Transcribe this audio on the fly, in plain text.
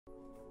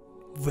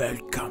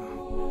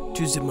Welcome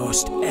to the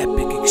most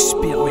epic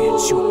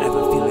experience you'll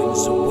ever feel in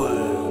the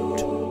world.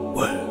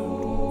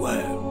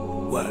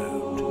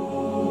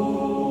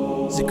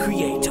 The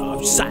creator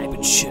of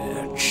Cyber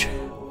Church.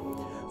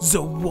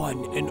 The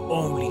one and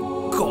only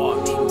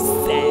God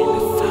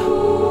himself.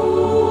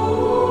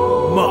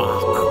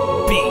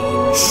 Marc B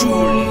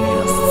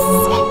Julius.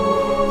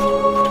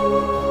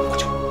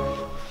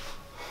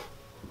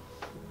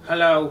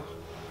 Hello.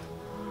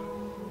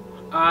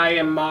 I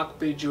am Marc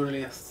B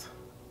Julius,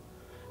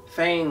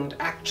 famed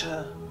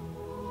actor,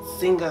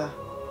 singer,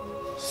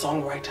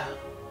 songwriter,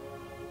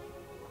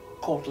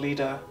 cult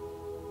leader,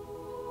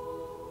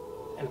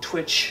 and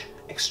Twitch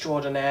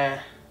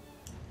extraordinaire.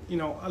 You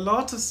know, a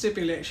lot of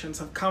stipulations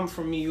have come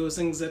from me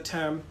using the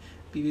term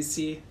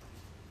BBC,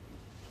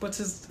 but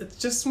it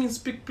just means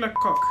big black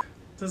cock.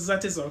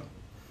 That is all.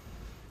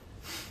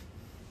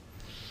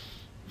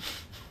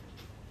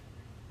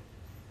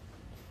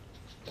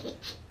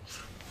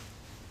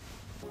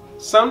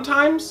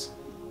 Sometimes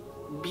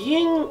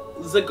being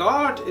the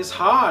god is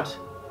hard.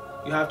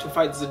 You have to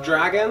fight the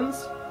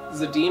dragons,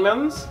 the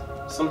demons,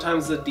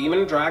 sometimes the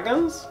demon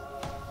dragons,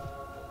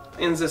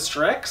 and the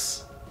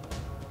Shreks.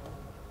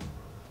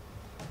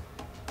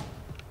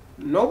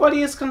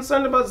 Nobody is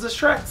concerned about the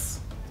Shreks.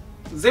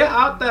 They're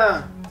out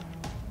there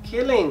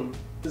killing.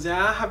 There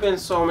have been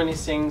so many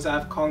things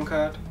I've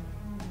conquered,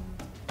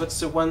 but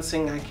the one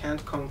thing I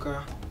can't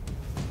conquer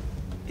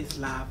is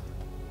love.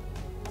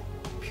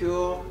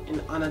 Pure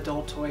and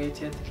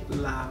unadulterated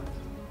love.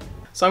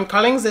 So I'm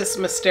calling this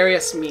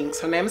mysterious minx.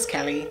 Her name is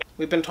Kelly.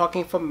 We've been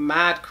talking for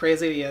mad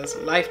crazy years,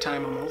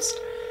 lifetime almost.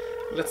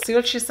 Let's see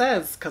what she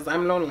says, cause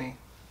I'm lonely.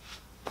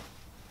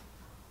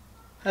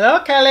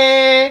 Hello,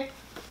 Kelly.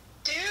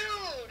 Dude,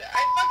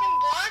 I fucking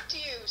blocked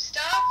you.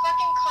 Stop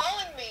fucking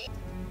calling me.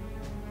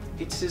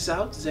 It is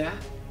out there,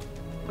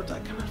 but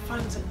I cannot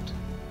find it.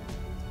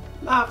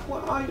 Love,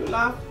 where are you,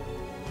 love?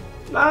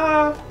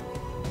 Love.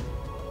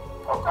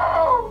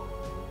 Coco.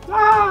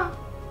 Love!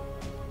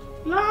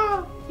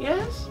 Love!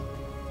 Yes?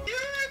 You're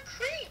a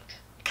creep!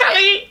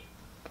 Kelly!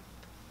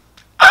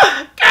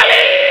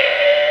 Kelly!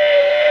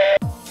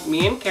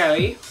 Me and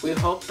Kelly, we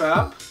hooked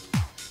up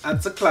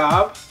at the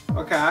club,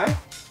 okay?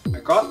 I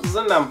got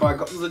the number, I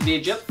got the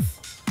digits.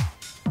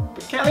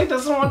 But Kelly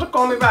doesn't want to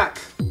call me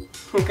back,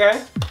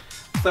 okay?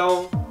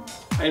 So,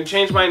 I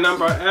change my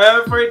number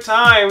every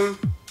time.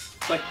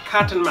 It's like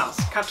cat and mouse,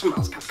 cat and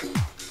mouse, cat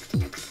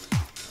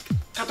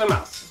and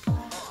mouse.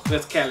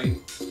 With Kelly.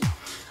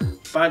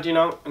 But you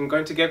know, I'm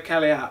going to get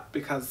Kelly out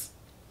because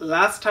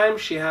last time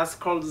she has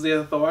called the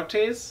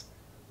authorities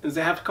and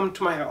they have to come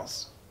to my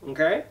house,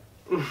 okay?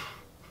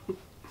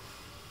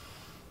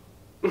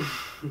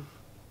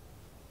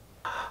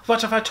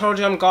 What if I told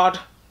you I'm God?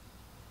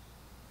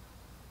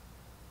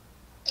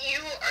 You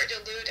are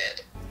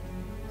deluded.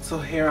 So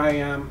here I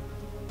am,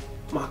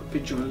 Marc B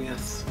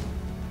Julius,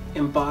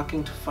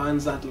 embarking to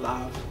find that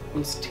love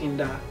on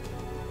Tinder.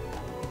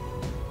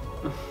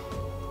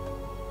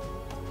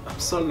 I'm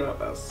so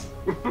nervous.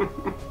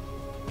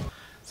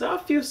 There are a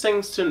few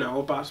things to know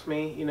about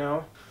me, you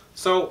know.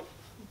 So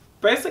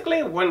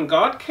basically when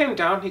God came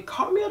down, he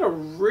caught me at a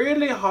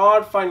really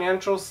hard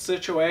financial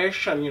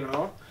situation, you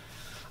know.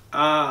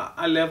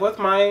 I live with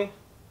my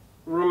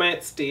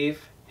roommate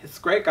Steve. He's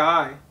a great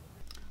guy.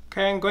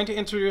 Okay, I'm going to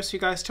introduce you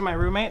guys to my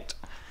roommate.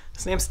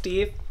 His name's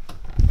Steve.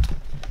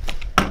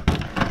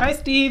 Hi,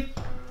 Steve.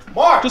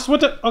 Mark! Just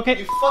what the, okay.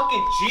 You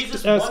fucking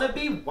Jesus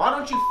wannabe? Why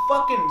don't you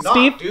fucking knock,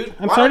 Steve, dude?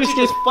 I'm Why sorry, don't you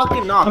Steve. just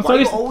fucking knock? I'm Why sorry,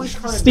 are you always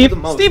trying to Steve, do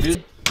the most, Steve.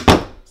 dude?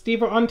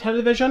 Steve, we're on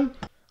television.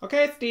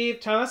 Okay, Steve,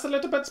 tell us a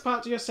little bit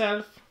about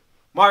yourself.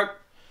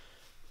 Mark,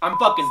 I'm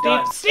fucking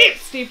done.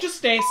 Steve, just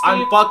stay, Steve.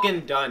 I'm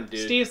fucking done,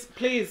 dude. Steve,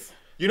 please.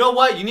 You know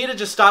what? You need to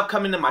just stop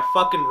coming to my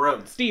fucking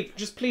room. Steve,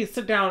 just please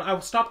sit down. I will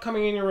stop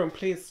coming in your room.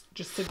 Please,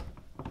 just sit.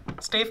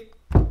 Steve.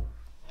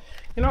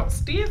 You know,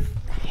 Steve,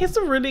 he's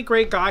a really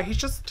great guy.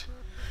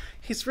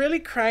 He's really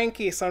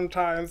cranky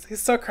sometimes.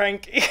 He's so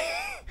cranky.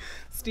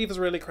 Steve is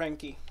really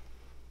cranky.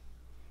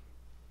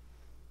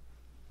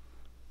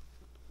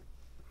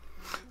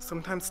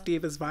 Sometimes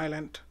Steve is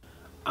violent.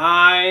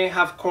 I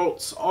have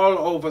cults all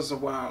over the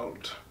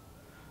world.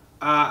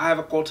 I have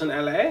a cult in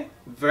LA,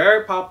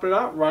 very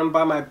popular, run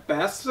by my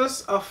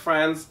bestest of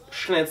friends,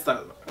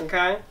 Schnitzel,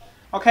 okay?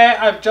 Okay,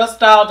 I've just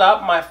dialed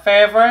up my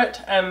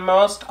favorite and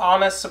most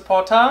honest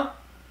supporter,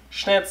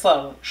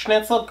 Schnitzel.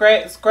 Schnitzel,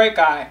 is a great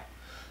guy.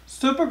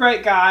 Super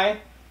great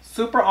guy,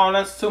 super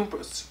honest,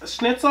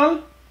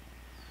 Schnitzel,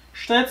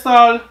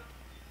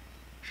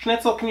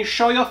 can you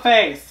show your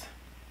face?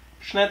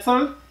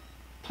 Schnitzel,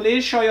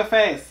 please show your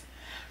face.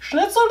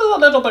 Schnitzel is a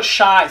little bit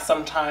shy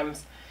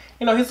sometimes.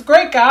 You know, he's a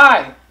great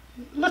guy.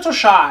 Little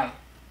shy.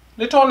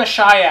 Little on the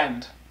shy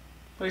end.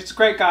 But he's a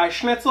great guy.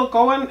 Schnitzel,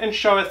 go in and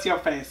show us your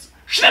face.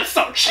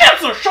 Schnitzel,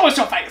 show us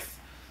your face.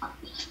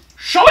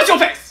 Show us your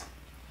face.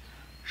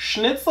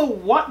 Schnitzel,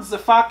 what the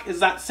fuck is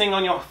that thing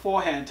on your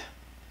forehead?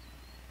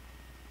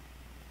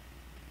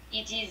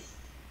 It is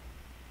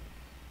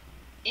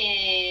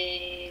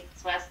a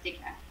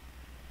swastika.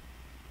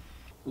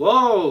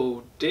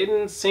 Whoa,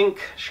 didn't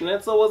think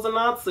Schnitzel was a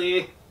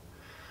Nazi.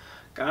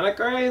 Kinda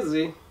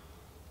crazy.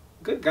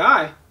 Good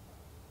guy.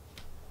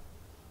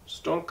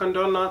 Just don't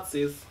condone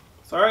Nazis.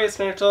 Sorry,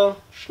 Schnitzel.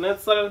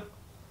 Schnitzel.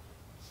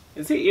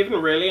 Is he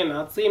even really a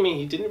Nazi? I mean,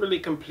 he didn't really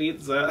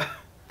complete the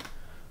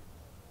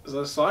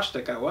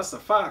swastika. What the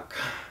fuck?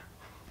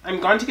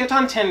 I'm going to get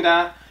on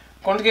Tinder.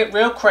 Going to get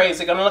real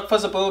crazy. Gonna look for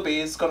the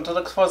boobies. Going to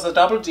look for the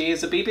double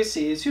Ds, the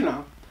BBCs, you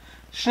know.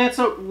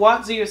 Schnitzel,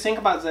 what do you think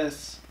about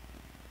this?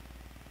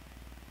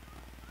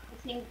 I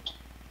think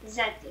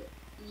that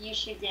you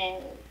should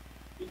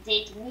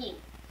date me.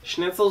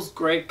 Schnitzel's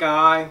great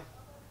guy.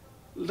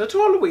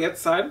 Little on the weird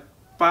side,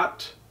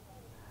 but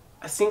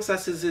I think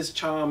that is his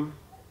charm.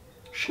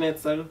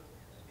 Schnitzel.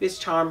 His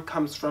charm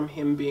comes from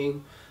him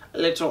being a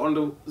little on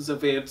the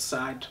weird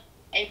side.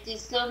 It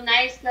is so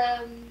nice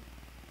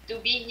to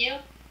be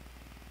here.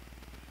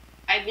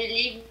 I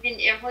believe in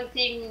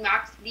everything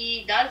Marc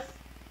B does.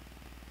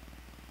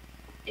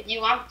 If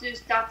you want to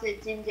start a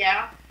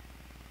Tinder,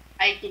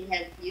 I can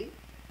help you.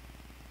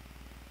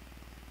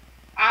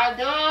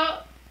 Although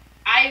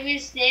I will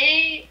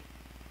say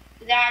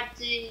that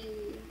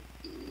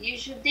you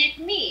should date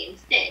me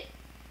instead.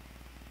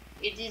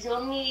 It is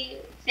only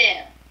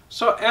fair.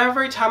 So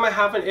every time I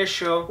have an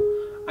issue,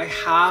 I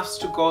have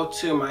to go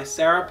to my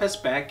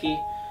therapist, Becky.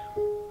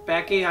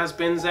 Becky has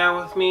been there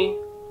with me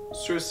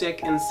through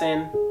thick and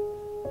thin.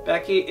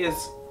 Becky is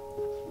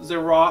the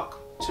rock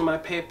to my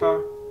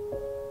paper,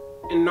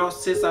 and no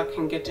scissor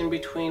can get in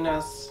between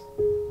us.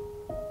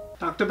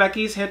 Dr.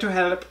 Becky is here to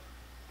help.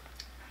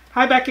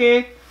 Hi,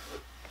 Becky.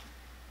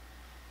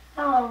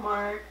 Hello,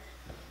 Mark.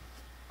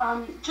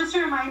 Just a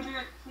reminder,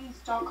 please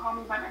don't call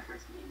me by my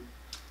first name.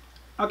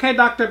 Okay,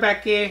 Dr.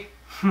 Becky.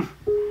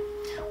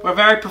 We're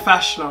very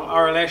professional,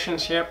 our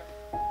relationship.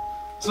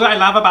 That's what I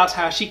love about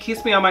her. She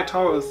keeps me on my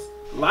toes.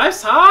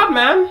 Life's hard,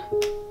 man.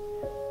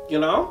 You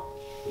know?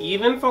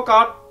 Even for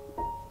God,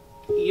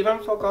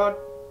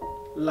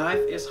 life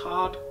is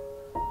hard.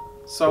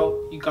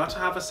 So, you got to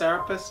have a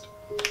therapist.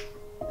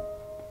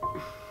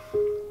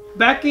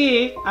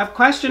 Becky, I have a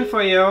question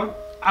for you.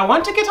 I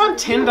want to get on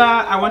Tinder.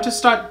 I want to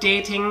start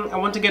dating. I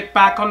want to get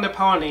back on the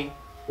pony.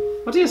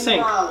 What do you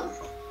think? No,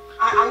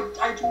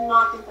 I do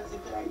not think that's a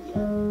good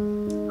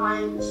idea.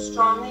 I'm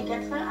strongly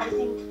against it. I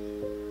think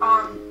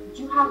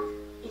you have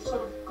a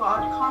sort of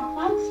God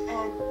complex,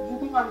 and you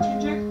being on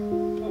Tinder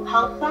will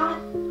help that,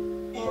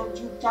 and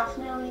you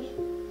definitely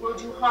will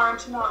do harm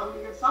to not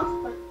only yourself,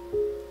 but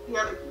the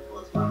other people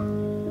as well.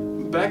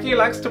 Becky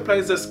likes to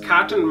play this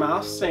cat and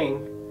mouse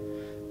thing.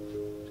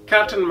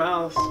 Cat and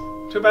mouse.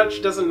 Too bad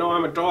she doesn't know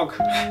I'm a dog.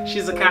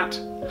 She's a cat.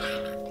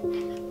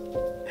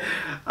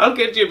 I'll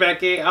get you,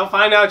 Becky. I'll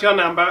find out your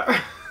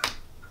number.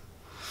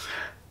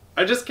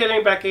 I'm just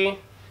kidding, Becky.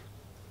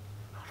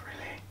 Not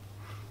really.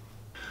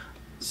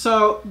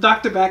 So,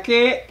 Dr.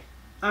 Becky,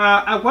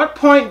 at what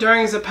point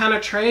during the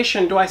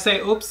penetration do I say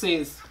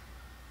oopsies?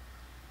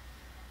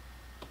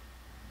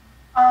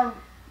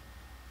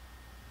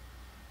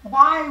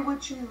 Why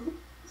would you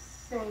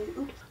say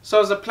oops?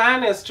 So the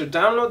plan is to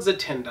download the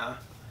Tinder,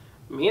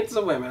 meet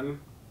the women,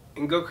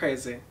 and go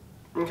crazy.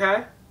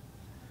 Okay?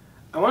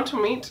 I want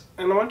to meet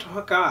and I want to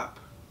hook up.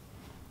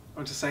 I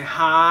want to say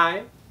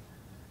hi,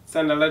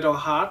 send a little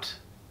heart,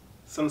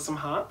 send some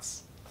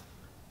hearts.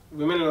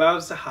 Women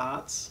love the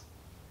hearts.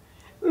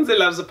 And they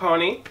love the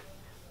pony.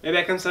 Maybe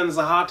I can send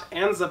the heart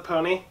and the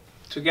pony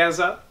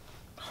together.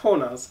 Who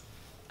knows?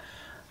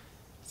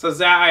 So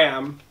there I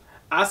am,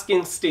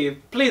 asking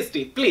Steve, please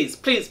Steve, please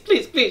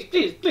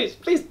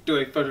do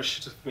a photo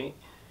shoot with me.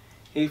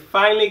 He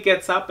finally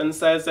gets up and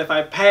says if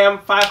I pay him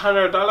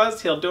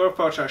 $500, he'll do a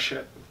photo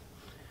shoot.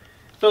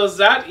 Feels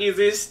that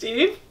easy,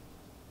 Steve?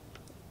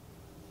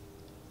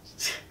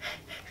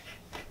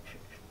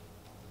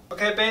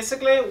 Okay,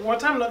 basically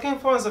what I'm looking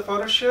for as a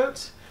photo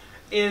shoot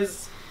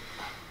is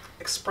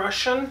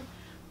expression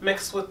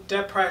mixed with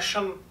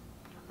depression.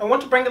 I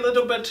want to bring a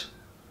little bit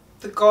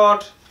the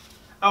God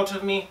out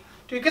of me.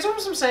 Do you get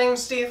what I'm saying,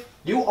 Steve?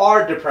 You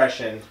are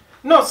depression.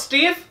 No,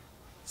 Steve!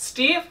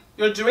 Steve,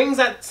 you're doing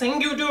that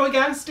thing you do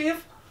again,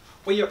 Steve?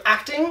 Where you're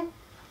acting?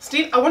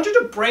 Steve, I want you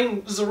to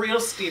bring the real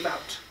Steve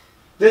out.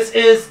 This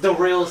is the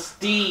real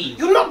Steve.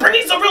 You're not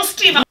bringing the real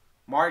Steve out!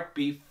 Marc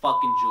B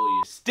fucking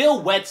Julius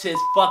still wets his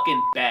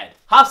fucking bed.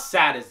 How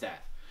sad is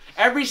that?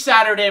 Every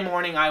Saturday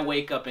morning I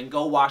wake up and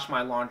go wash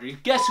my laundry.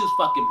 Guess whose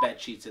fucking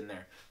bed sheet's in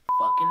there?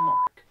 Fucking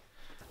Mark.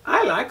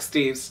 I like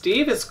Steve.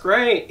 Steve is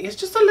great. He's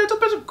just a little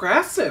bit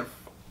aggressive.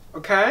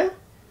 Okay?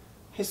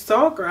 He's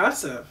so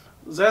aggressive.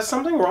 There's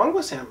something wrong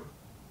with him.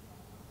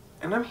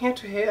 And I'm here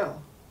to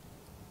heal.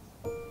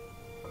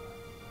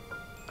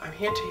 I'm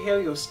here to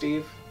heal you,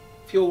 Steve.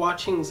 If you're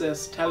watching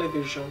this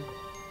television,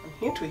 I'm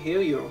here to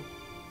heal you.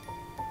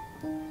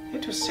 I'm here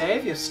to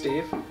save you,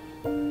 Steve.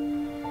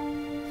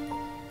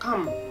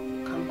 Come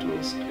to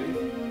me,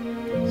 Steve.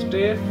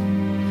 Steve,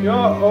 if you're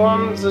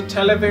on the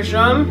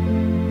television,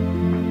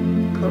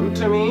 come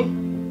to me.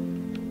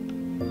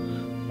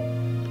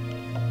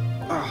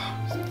 Oh,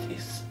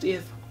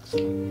 Steve.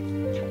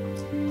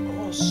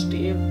 Oh,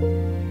 Steve.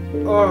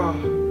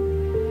 Oh.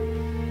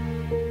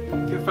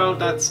 If you felt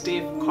that,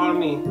 Steve, call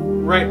me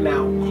right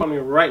now. Call me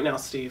right now,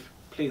 Steve.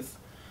 Please.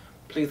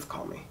 Please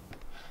call me.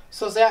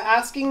 So they're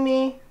asking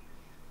me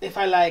if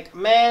I like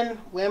men,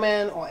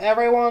 women, or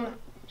everyone.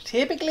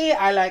 Typically,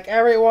 I like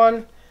everyone.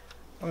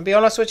 I'm gonna be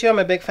honest with you, I'm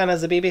a big fan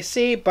of the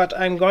BBC, but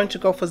I'm going to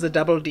go for the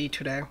double D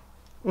today.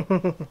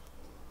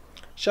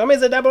 Show me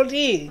the double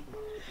D.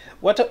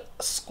 What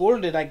school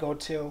did I go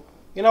to?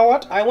 You know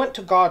what? I went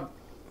to God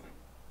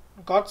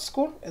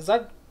school? Is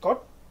that God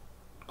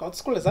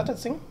school? Is that a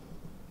thing?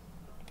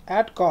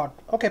 Add God.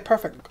 Okay,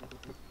 perfect.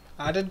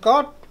 Added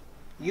God.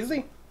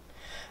 Easy.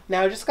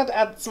 Now I just got to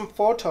add some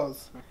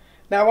photos.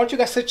 Now I want you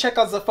guys to check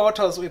out the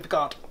photos we've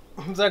got.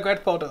 They're great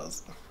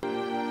photos.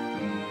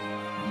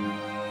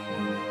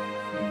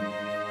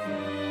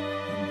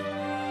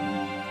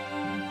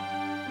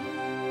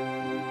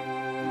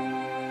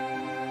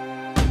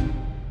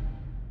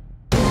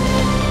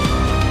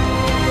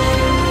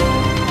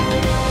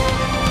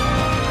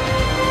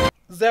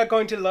 They're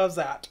going to love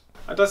that.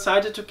 I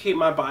decided to keep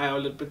my bio a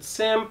little bit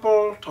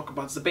simple, talk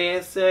about the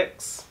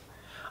basics.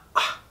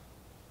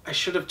 I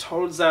should have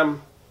told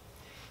them,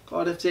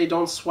 God, if they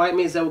don't swipe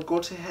me, they would go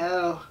to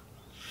hell.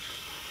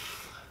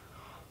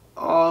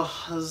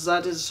 Oh,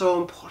 that is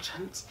so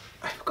important.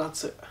 I forgot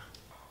to.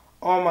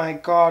 Oh my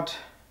God.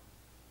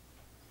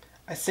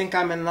 I think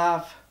I'm in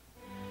love.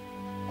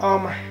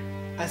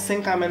 I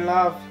think I'm in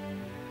love.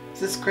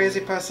 This crazy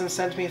person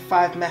sent me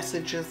 5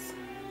 messages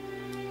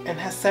and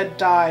has said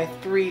die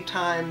 3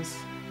 times.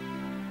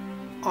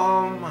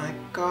 Oh my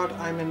God,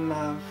 I'm in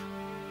love.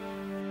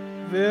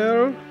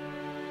 Will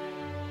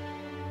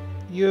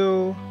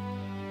you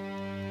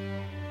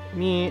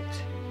meet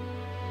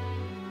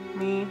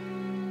me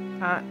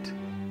at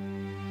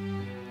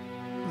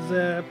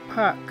the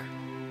park?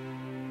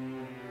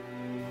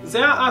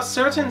 There are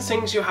certain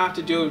things you have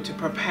to do to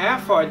prepare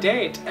for a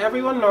date.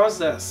 Everyone knows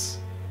this.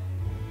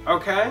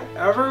 Okay?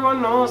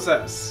 Everyone knows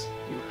this.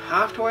 You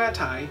have to wear a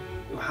tie.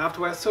 You have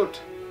to wear a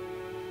suit.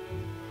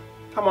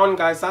 Come on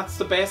guys, that's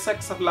the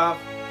basics of love.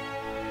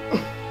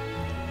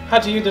 How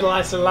to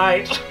utilize the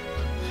light.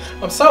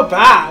 I'm so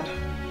bad.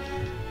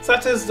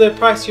 That is the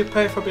price you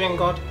pay for being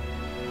God.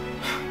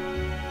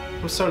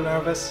 I'm so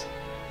nervous.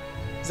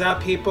 There are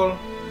people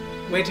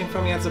waiting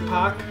for me at the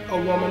park. A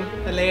woman,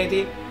 a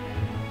lady,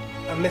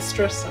 a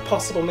mistress, a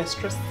possible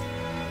mistress.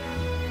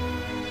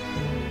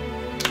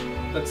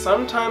 But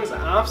sometimes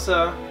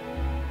after,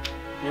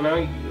 you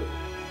know,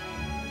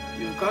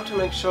 you've got to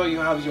make sure you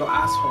have your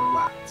asshole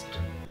waxed.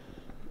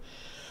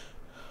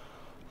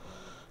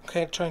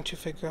 Okay, trying to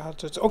figure out how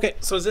to... Okay,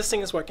 so this thing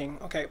is working.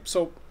 Okay,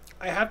 so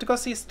I have to go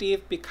see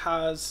Steve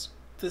because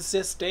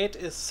this date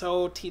is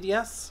so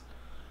tedious.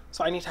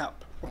 So I need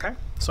help, okay?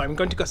 So I'm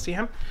going to go see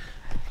him.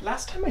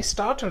 Last time I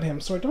startled him,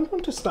 so I don't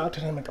want to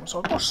startle him again. So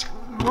I'll go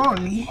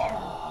slowly.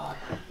 Oh,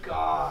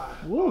 God.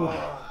 Whoa.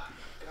 Oh,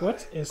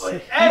 what is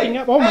hey, heating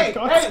up? Oh my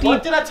God, hey, Steve.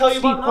 what did I tell you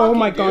about knocking, oh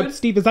my God, dude?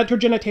 Steve, is that your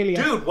genitalia?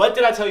 Dude, what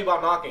did I tell you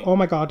about knocking? Oh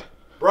my God.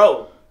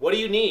 Bro, what do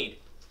you need?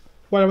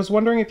 Well, I was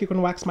wondering if you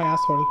can wax my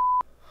asshole.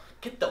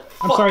 Get the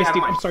fuck I'm sorry, out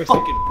Steve. of my I'm sorry,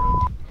 fucking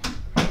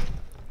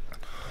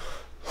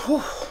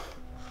Steve.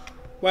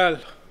 Well.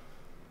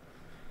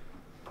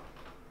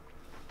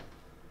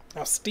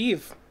 Now,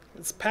 Steve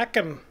is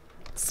packing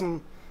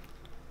some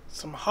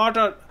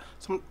harder,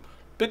 some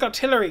big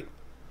artillery.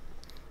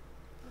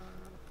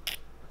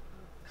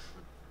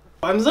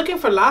 I'm looking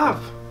for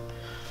love.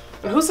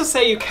 And who's to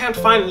say you can't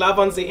find love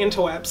on the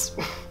interwebs?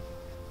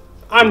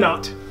 I'm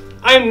not.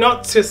 I'm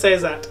not to say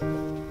that.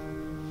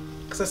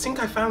 Because I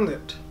think I found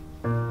it.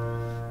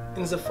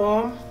 In the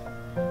form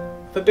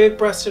of a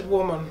big-breasted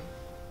woman.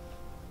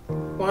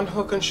 One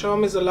who can show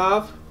me the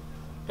love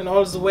in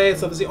all the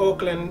ways of the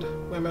Oakland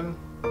women.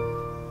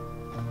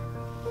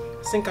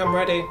 I think I'm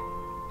ready.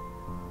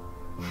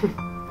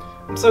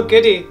 I'm so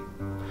giddy.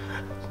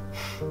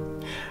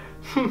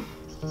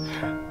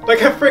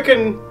 Like a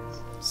freaking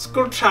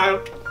school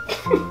child.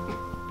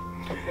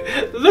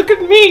 Look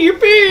at me,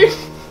 yippee!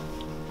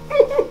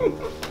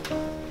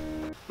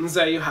 And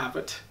there you have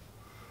it.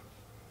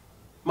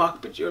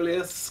 Marc B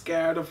Julius,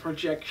 scared of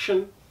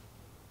rejection.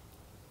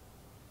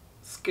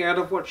 Scared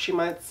of what she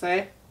might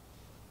say.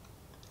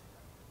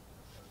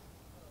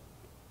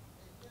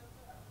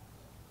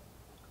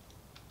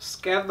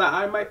 Scared that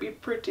I might be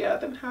prettier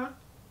than her.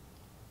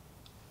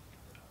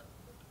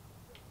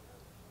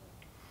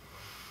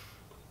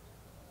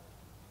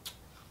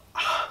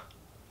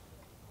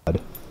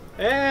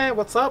 Hey,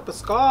 what's up?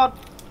 It's God.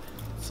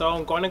 So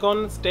I'm going to go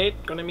on this date.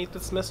 Gonna meet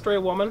this mystery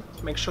woman.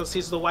 Make sure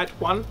she's the white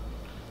one.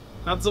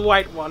 Not the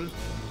white one.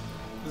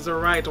 The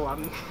right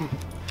one.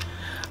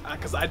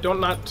 Because I do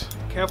not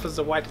care for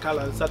the white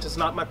colors. That is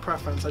not my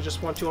preference. I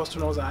just want you all to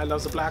know that I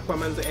love the black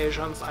women, the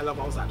Asians. I love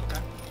all that,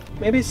 okay?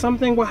 Maybe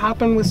something will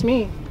happen with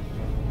me.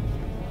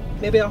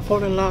 Maybe I'll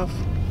fall in love.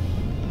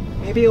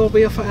 Maybe it will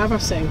be a forever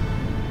thing.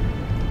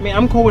 I mean,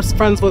 I'm cool with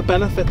friends with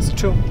benefits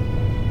too.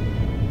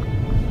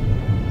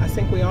 I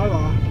think we all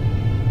are.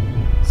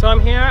 So I'm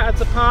here at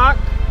the park.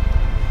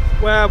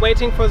 We're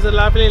waiting for the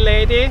lovely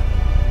lady.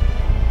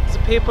 The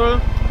people,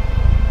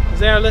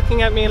 They're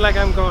looking at me like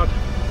I'm God.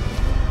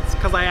 It's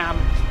because I am.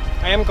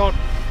 I am God.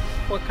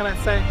 What can I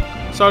say?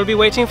 So I'll be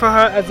waiting for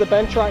her at the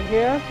bench right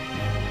here.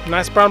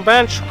 Nice brown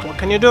bench. What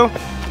can you do?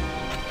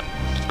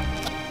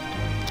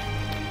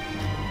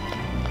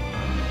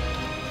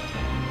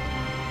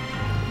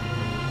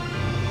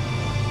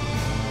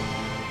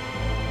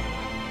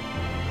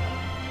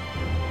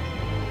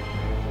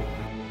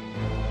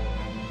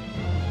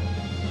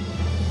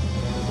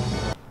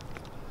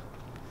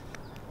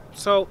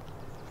 So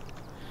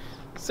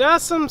there are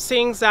some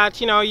things that,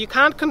 you know, you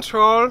can't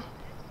control.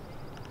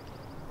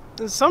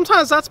 And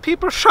sometimes that's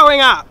people showing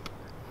up.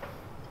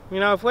 You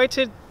know, I've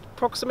waited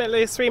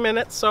approximately 3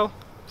 minutes, so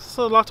it's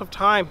a lot of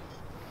time.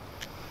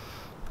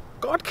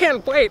 God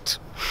can't wait.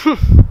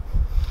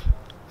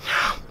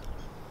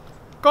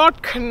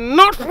 God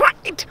cannot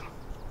wait.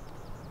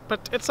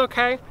 But it's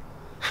okay.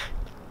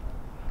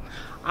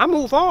 I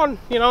move on,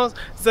 you know,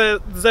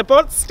 the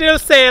boat still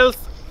sails.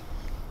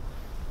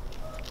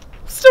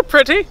 Still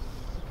pretty.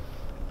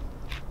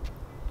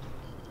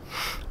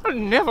 I'll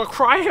never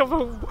cry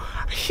over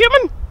a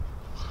human.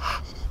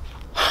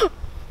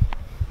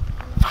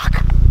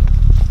 Fuck.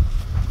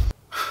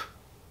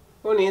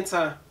 Who needs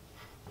her?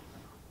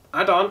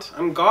 I don't.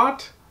 I'm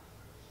God.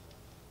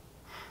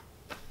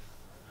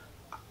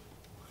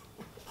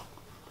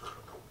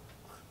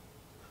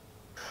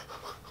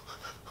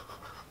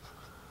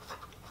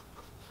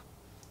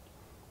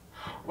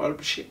 Well,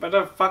 she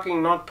better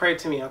fucking not pray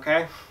to me,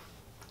 okay?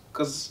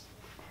 Because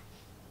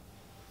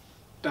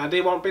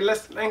Daddy won't be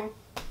listening.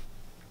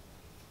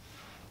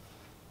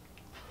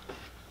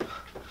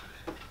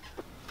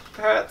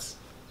 Hurts.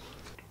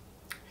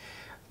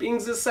 Being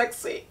so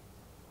sexy.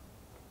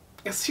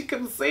 As you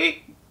can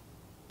see.